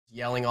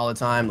yelling all the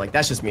time. Like,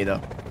 that's just me,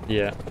 though.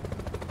 Yeah.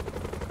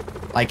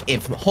 Like,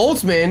 if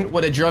Holtzman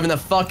would have driven the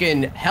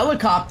fucking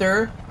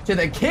helicopter to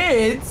the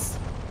kids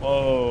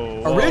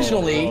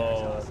originally,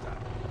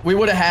 we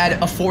would have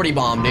had a 40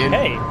 bomb, dude.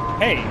 Hey.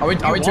 Are we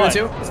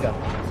 2-2? Let's go.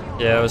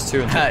 Yeah, it was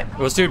 2 and 2.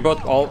 It was 2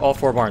 both, all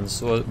 4 barns.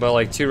 But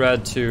like 2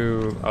 red,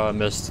 2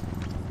 mist.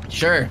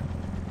 Sure.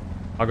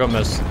 I'll go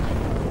mist.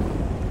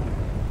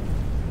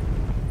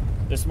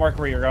 Just mark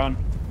where you're going.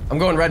 I'm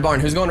going red barn.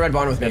 Who's going red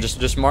barn with me? Yeah,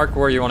 just mark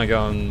where you want to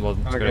go and we'll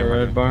go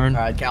red barn.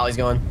 Alright, Callie's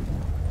going.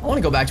 I want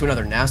to go back to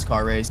another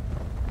NASCAR race.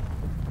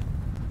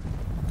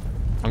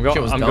 I'm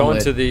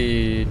going to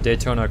the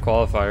Daytona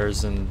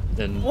qualifiers in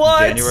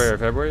January or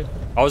February.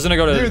 I was gonna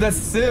go to. Dude, that's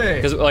sick.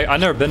 Because like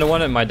I've never been to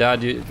one, and my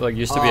dad used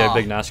to be a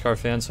big NASCAR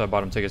fan, so I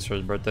bought him tickets for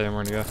his birthday, and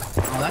we're gonna go.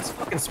 Oh, that's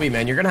fucking sweet,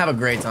 man. You're gonna have a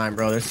great time,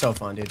 bro. They're so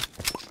fun, dude.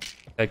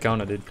 Hey,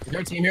 Kona, dude. Is there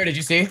a team here? Did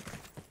you see?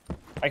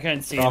 I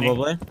couldn't see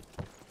Probably.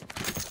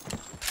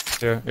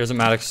 Here's a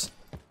Maddox.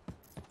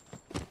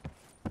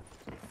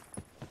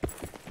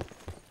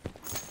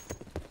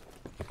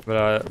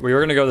 But we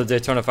were gonna go to the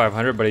Daytona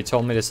 500, but he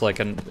told me it's like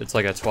a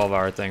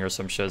 12-hour thing or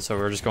some shit. So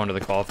we're just going to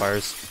the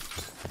qualifiers.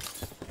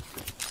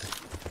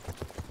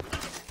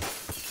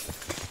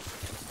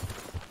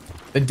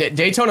 The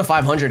Daytona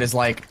 500 is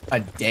like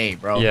a day,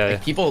 bro. Yeah.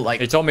 Like, people like.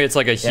 He told me it's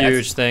like a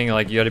huge thing.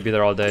 Like you had to be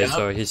there all day. Yep.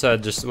 So he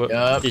said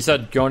he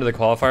said going to the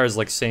qualifiers is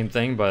like same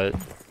thing, but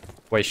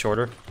way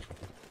shorter.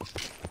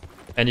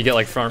 And you get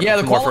like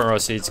more front row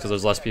seats because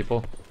there's less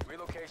people.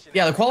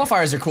 Yeah, the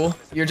qualifiers are cool.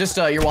 You're just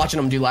you're watching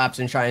them do laps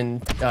and try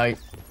and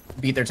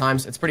beat their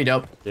times. It's pretty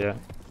dope. Yeah.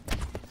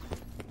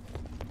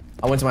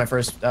 I went to my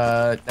first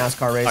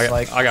NASCAR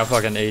race. I got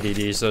fucking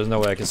ADD, so there's no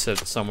way I can sit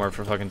somewhere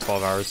for fucking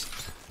 12 hours.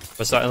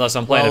 Unless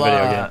I'm playing a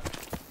video game.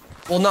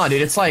 Well, no,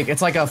 dude, it's like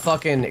a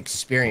fucking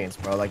experience,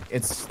 bro. Like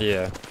it's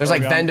There's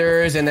like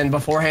vendors, and then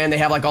beforehand they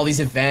have like all these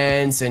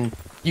events, and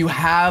you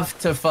have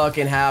to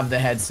fucking have the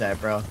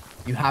headset, bro.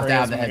 You have to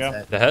have the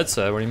headset. The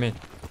headset? What do you mean?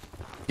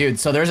 Dude,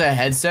 so there's a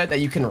headset that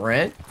you can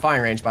rent.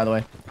 Firing range, by the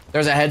way.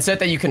 There's a headset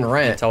that you can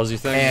rent. It tells you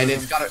things. And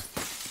it's got a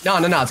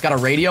no. It's got a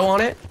radio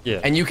on it. Yeah.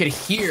 And you could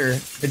hear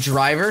the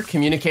driver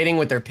communicating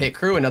with their pit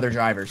crew and other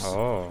drivers.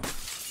 Oh.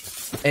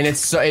 And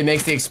it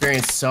makes the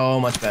experience so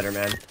much better,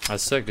 man.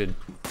 That's sick, dude.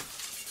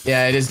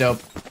 Yeah, it is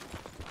dope.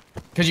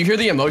 Cause you hear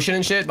the emotion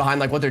and shit behind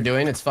like what they're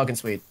doing. It's fucking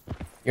sweet.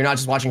 You're not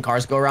just watching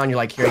cars go around. You're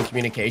like hearing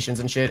communications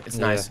and shit. It's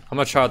nice. I'm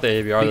gonna try out the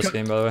ABR this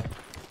game, by the way.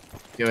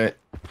 Do it.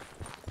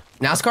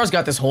 NASCAR's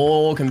got this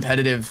whole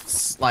competitive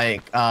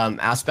like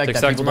aspect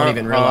that people don't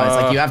even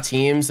realize. Like you have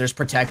teams, there's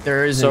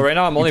protectors. So right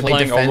now I'm only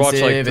playing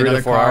Overwatch like 3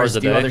 to 4 hours a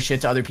day. Do other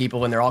shit to other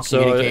people when they're all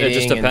communicating. So it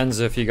just depends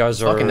if you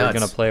guys are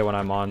gonna play when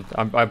I'm on.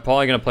 I'm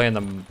probably gonna play in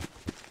the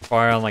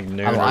fire on like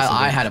noon.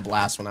 I had a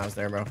blast when I was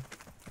there, bro.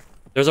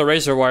 There's a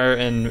razor wire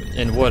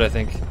in wood, I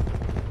think,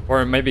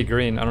 or maybe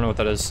green. I don't know what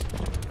that is.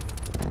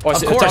 Oh,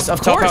 of course.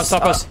 Top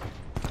house.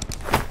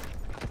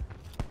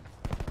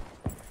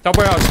 Top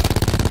warehouse.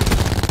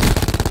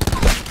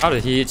 How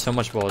did he eat so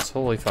much bullets?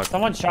 Holy fuck.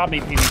 Someone shot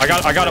me. I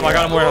got him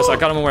warehouse. I'm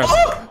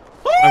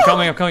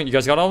coming. You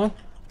guys got all of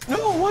them?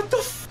 No, what the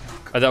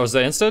fuck? That was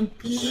the instant?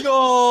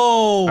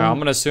 Yo! Right, I'm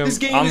gonna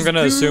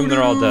assume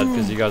they're all dead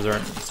because you guys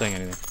aren't saying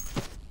anything.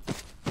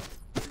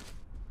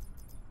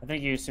 I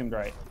think you assumed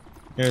right.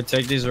 Here,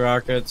 take these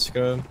rockets,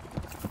 go.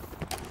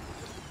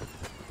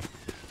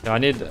 Yeah, I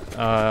need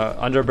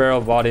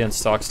underbarrel, body, and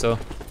stock still.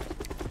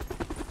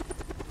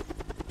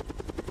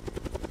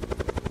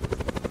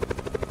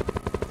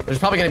 There's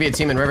probably gonna be a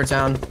team in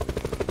Rivertown.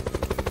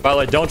 But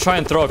like, don't try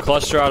and throw a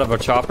cluster out of a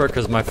chopper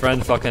because my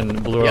friend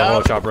fucking blew a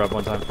whole chopper up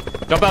one time.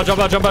 Jump out.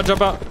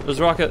 There's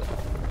a rocket.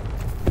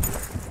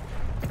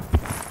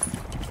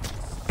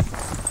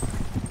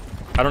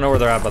 I don't know where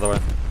they're at, by the way.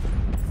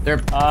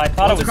 They're I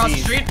thought it was across the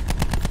street.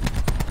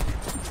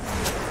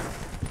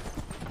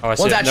 Oh, I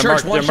see One's it. at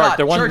church, one shot.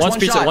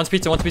 One's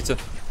pizza.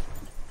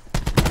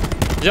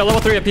 Yeah,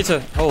 level 3 at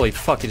pizza. Holy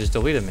fuck, he just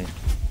deleted me.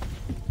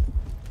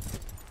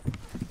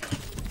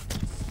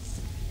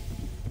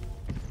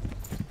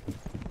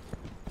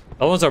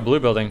 That one's our blue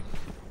building.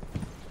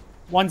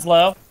 One's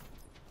low.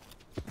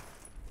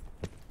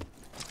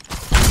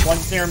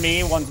 One's near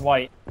me, one's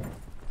white.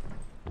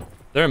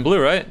 They're in blue,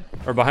 right?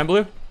 Or behind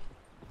blue?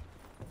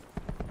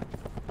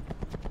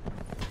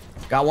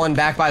 Got one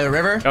back by the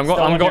river. I'm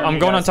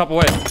going on top of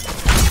white.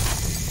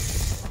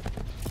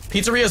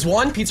 Pizzeria's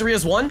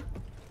one.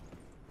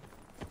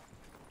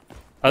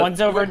 One's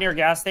over near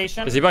gas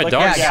station. Is he by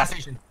dogs? Yeah, gas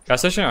station. Gas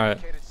station? Alright.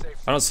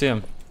 I don't see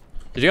him.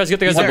 Did you guys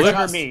get the guys in blue?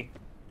 Under me.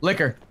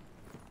 Liquor.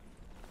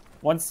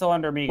 One's still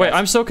under me. Wait, guys.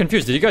 I'm so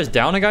confused. Did you guys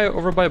down a guy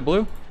over by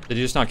blue? Did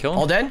you just not kill him?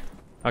 All dead?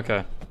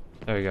 Okay.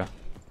 There you go.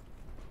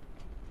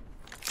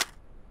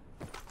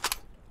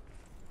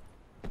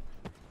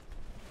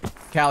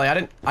 Callie, I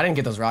didn't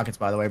get those rockets,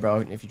 by the way,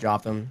 bro. If you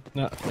dropped them.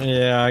 No,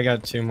 yeah, I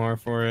got 2 more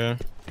for you.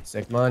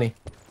 Sick money.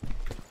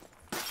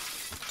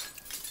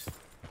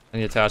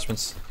 Any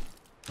attachments?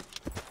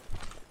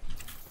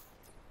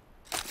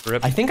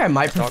 Rip. I think I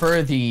might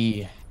prefer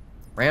the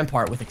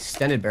Rampart with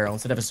extended barrel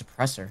instead of a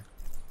suppressor.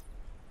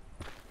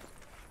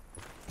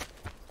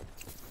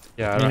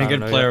 Yeah, I mean, a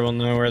good player will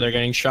know where they're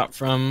getting shot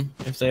from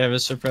if they have a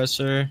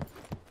suppressor.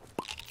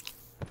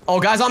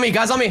 Oh, guys on me,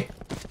 guys on me.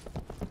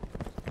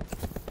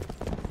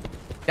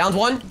 Downed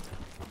one.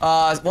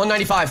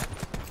 195.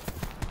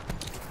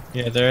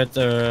 Yeah, they're at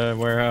the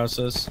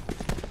warehouses.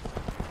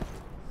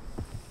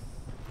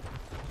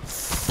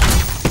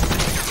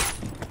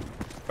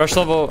 Rush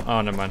level.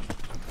 Oh, never mind.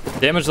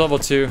 Damage level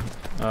 2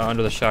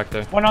 under the shack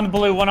there. One on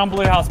blue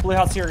house. Blue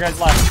house here,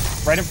 guys,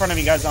 left. Right in front of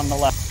you guys on the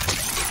left.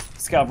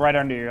 Scub, right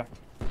under you.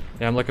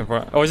 Yeah, I'm looking for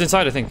it. Oh, he's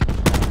inside, I think.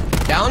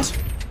 Downs.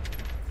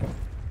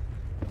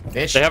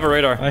 Bitch. They have a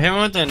radar. I hit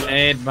him with an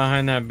aid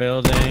behind that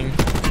building.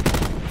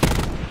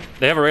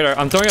 They have a radar.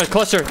 I'm throwing a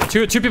cluster.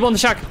 Two people in the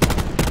shack.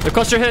 The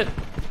cluster hit.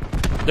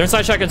 They're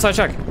inside shack, inside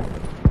shack.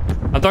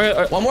 I'm throwing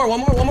a, One more.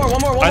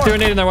 I threw a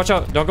nade in there, watch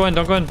out. Don't go in.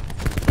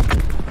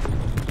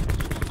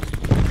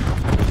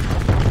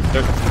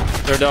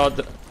 They're down.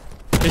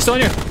 He's still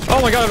in here. Oh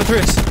my god, I have a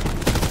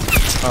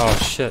 3x. Oh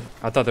shit.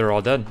 I thought they were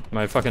all dead.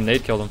 My fucking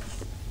nade killed them.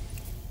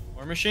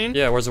 War machine?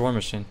 Yeah, where's the war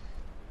machine?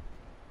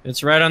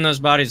 It's right on those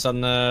bodies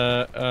on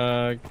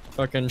the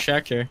fucking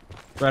shack here.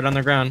 Right on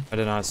the ground. I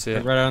did not see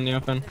it. Right out in the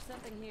open. There's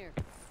something here.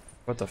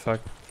 What the fuck?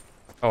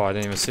 Oh, I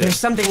didn't even see There's it.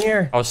 something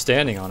here. I was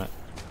standing on it.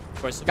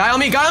 Guy on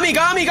me.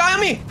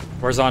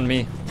 Where's on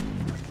me?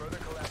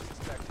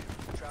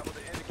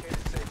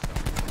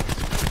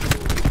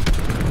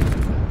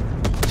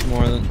 It's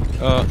more than.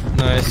 Oh,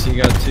 nice.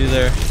 You got 2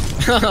 there.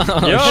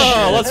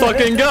 Yo, let's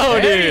fucking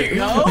go, There you dude.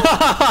 go.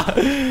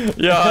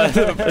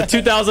 Yeah,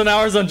 2,000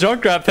 hours on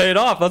Junkrat paid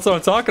off. That's what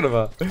I'm talking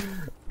about.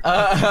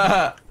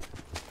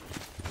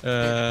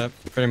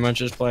 Pretty much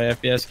just play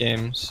FPS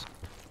games.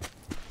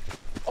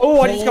 Oh,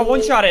 I just got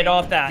one-shotted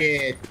off that.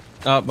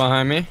 Oh,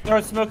 behind me. Throw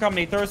a smoke on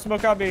me.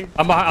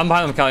 I'm behind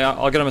them, Callie.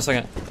 I'll get him in a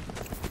second.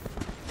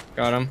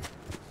 Got him.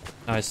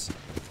 Nice.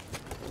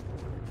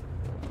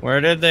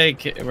 Where did they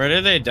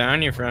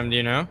down you from? Do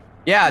you know?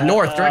 Yeah,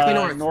 north, directly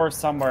north. North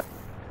somewhere.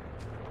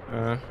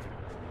 I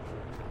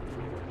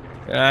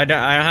don't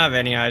have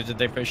any eyes. Did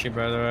they push you,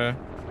 by the way?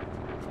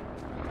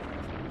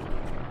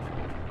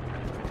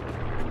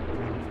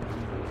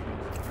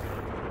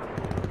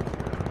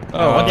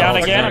 Oh, I'm down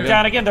okay, again. I'm okay.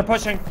 down again. They're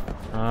pushing.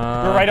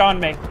 You're right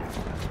on me.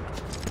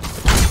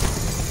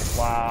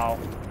 Wow.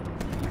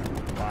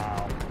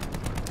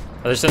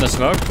 Are they still in the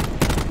smoke?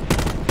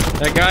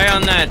 That guy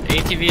on that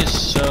ATV is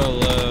so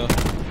low.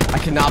 I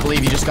cannot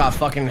believe you just got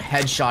fucking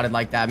headshotted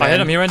like that, man. I hit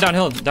him. He ran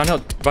downhill.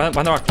 Behind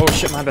the rock. Oh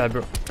shit, my bad,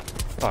 bro.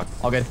 Fuck.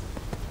 All good.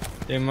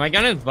 Dude, my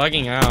gun is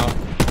bugging out.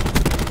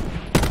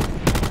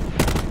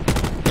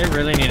 They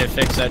really need to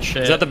fix that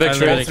shit. Is that the big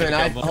tree?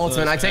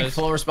 Holtzman, I take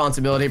full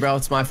responsibility, bro.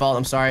 It's my fault.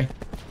 I'm sorry.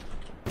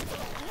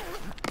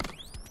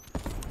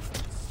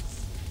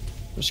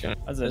 Just gonna.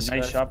 That's a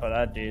nice shot by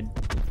that dude.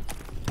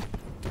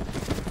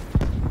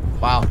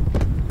 Wow.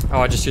 Oh,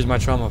 I just used my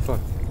trauma.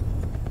 Fuck.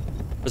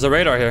 There's a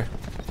radar here.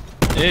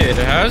 Dude,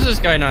 how is this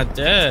guy not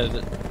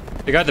dead?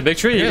 You got the big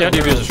tree? Yeah,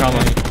 you use the trauma.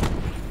 Oh,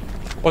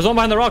 there's one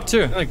behind the rock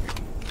too. Like,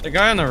 the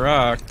guy on the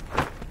rock.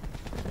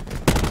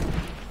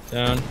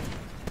 Down.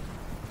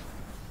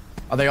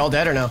 Are they all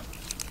dead or no?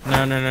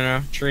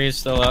 No. Tree is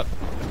still up.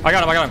 I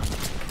got him.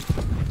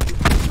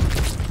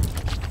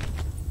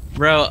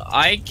 Bro,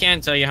 I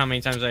can't tell you how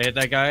many times I hit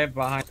that guy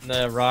behind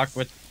the rock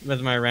with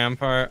my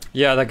rampart.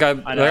 Yeah, that guy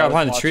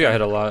behind the tree I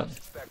hit a lot.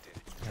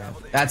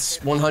 That's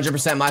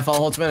 100% my fault,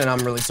 Holtzman, and I'm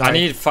really sorry. I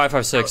need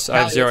 5.56.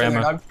 I have 0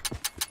 ammo.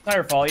 It's not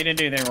your fault. You didn't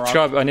do anything wrong.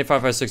 Scrub, I need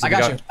 5.56. I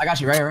got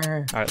you. Right.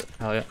 Alright,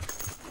 hell yeah.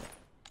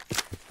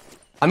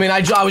 I mean, I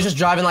was just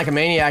driving like a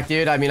maniac,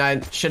 dude. I mean,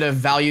 I should have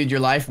valued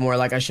your life more.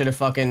 Like, I should have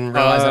fucking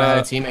realized that I had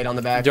a teammate on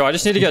the back. Do I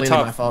just need to get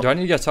Completely top? Do I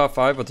need to get top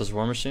 5 with this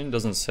war machine?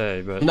 Doesn't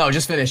say, but. No,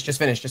 just finish.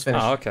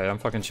 Oh, okay. I'm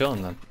fucking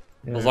chilling then.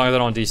 Yeah. As long as I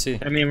don't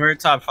DC. I mean, we're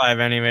top 5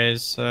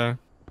 anyways, so.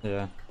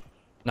 Yeah.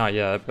 Not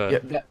yet,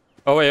 but. Yeah.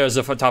 Oh wait, is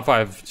it for top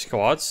 5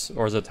 squads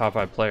or is it top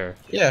 5 player?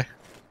 Yeah.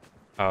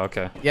 Oh,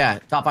 okay. Yeah,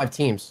 top 5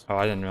 teams. Oh,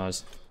 I didn't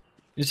realize.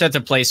 You just have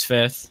to place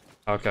 5th.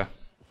 Okay.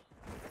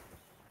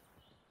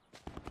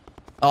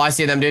 Oh, I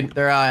see them, dude.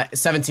 They're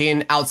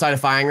 17 outside of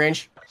firing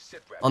range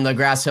on the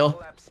grass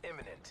hill.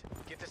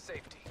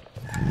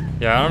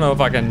 Yeah, I don't know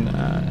if I can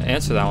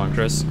answer that one,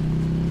 Chris.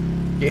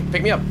 Yeah,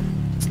 pick me up.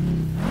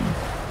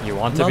 You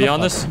want to be on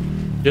this?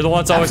 You're the one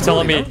that's always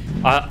telling me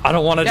I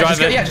don't want to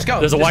drive in. Yeah, just go.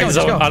 There's a white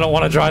zone. I don't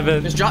want to drive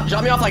in. Just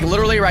drop me off like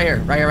literally right here.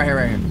 Right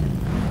here.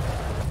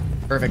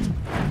 Perfect.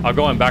 I'll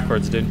go in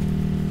backwards, dude.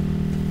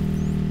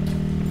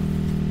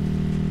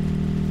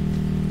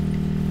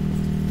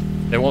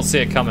 They won't see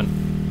it coming.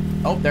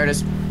 Oh, there it is.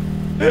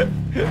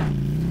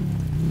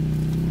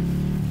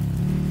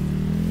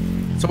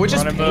 So we're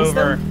just Run him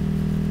over.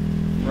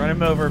 Run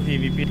him over,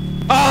 PvP.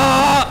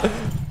 Ah!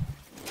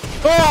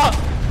 Ah!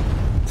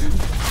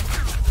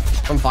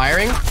 From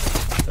firing?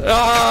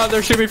 Ah!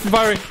 They're shooting me from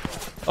firing.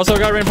 Also, a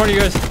guy right in front of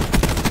you guys.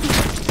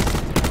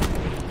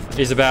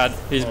 He's bad.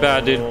 He's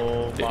bad, dude.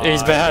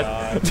 He's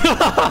bad.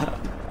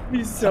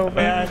 He's so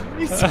bad.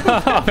 He's so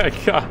Oh my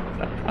god.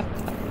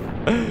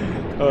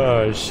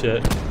 Oh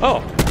shit.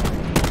 Oh.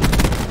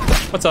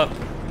 What's up?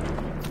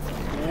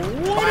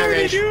 What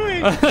are you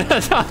doing?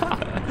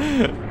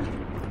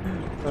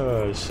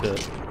 Oh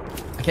shit.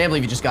 I can't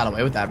believe you just got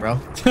away with that, bro.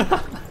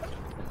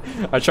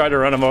 I tried to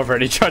run him over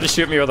and he tried to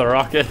shoot me with a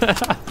rocket.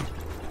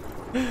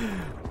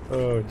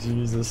 Oh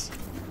Jesus.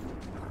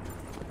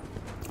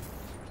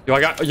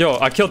 Yo,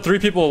 I killed 3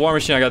 people with War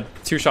Machine. I got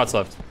 2 shots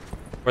left.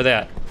 Where they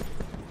at?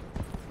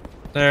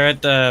 They're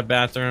at the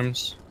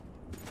bathrooms.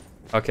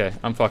 Okay,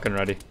 I'm fucking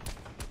ready.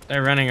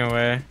 They're running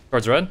away.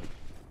 Towards red?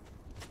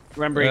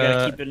 Remember, you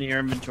gotta keep it in your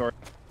inventory.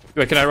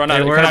 Wait, can I run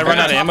out? Can I run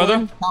out of ammo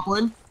though? Top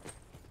one.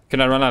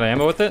 Can I run out of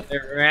ammo with it? They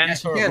ran.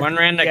 One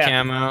ran to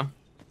camo.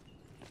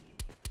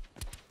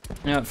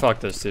 Yeah, fuck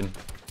this, dude.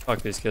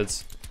 Fuck these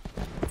kids.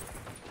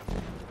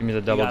 Give me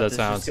the double dead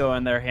sounds. Just go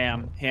in there,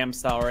 ham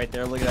style, right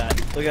there. Look at that.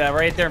 Look at that,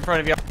 right there in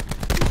front of you.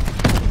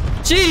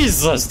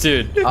 Jesus,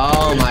 dude.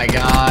 Oh my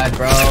god,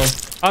 bro.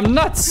 I'm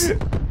nuts.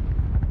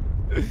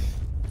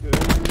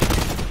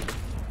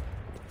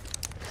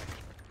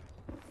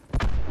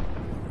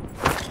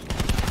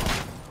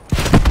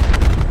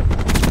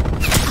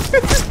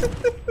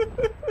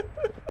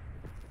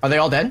 Are they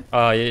all dead?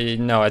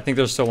 No, I think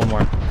there's still one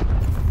more.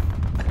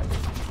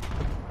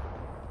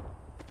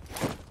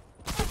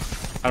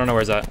 I don't know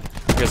where's that.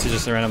 I guess he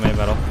just ran on main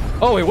battle.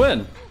 Oh, we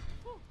win!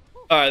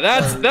 Alright,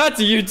 that's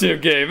a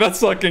YouTube game.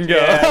 Let's fucking go.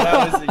 Yeah,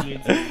 that was a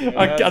YouTube game.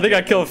 I think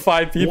I killed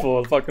 5 people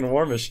with fucking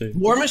War Machine.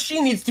 War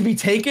Machine needs to be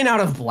taken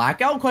out of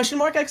Blackout? Question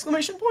mark,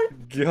 exclamation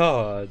point?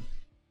 God.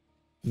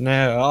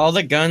 No, all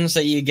the guns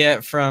that you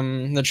get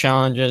from the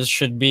challenges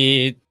should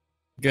be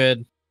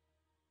good.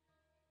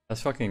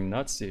 That's fucking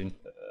nuts, dude.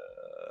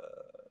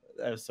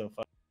 That was so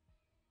fun.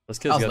 Those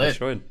kids got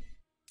destroyed.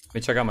 Let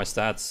me check out my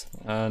stats.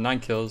 9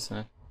 kills.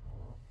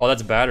 Oh,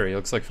 that's battery.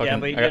 Looks like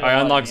fucking. Yeah,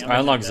 I unlocked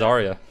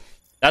Zarya.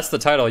 That's the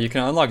title. You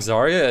can unlock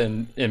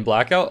Zarya in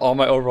Blackout. All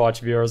my Overwatch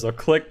viewers will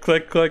click,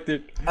 click, click,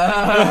 dude.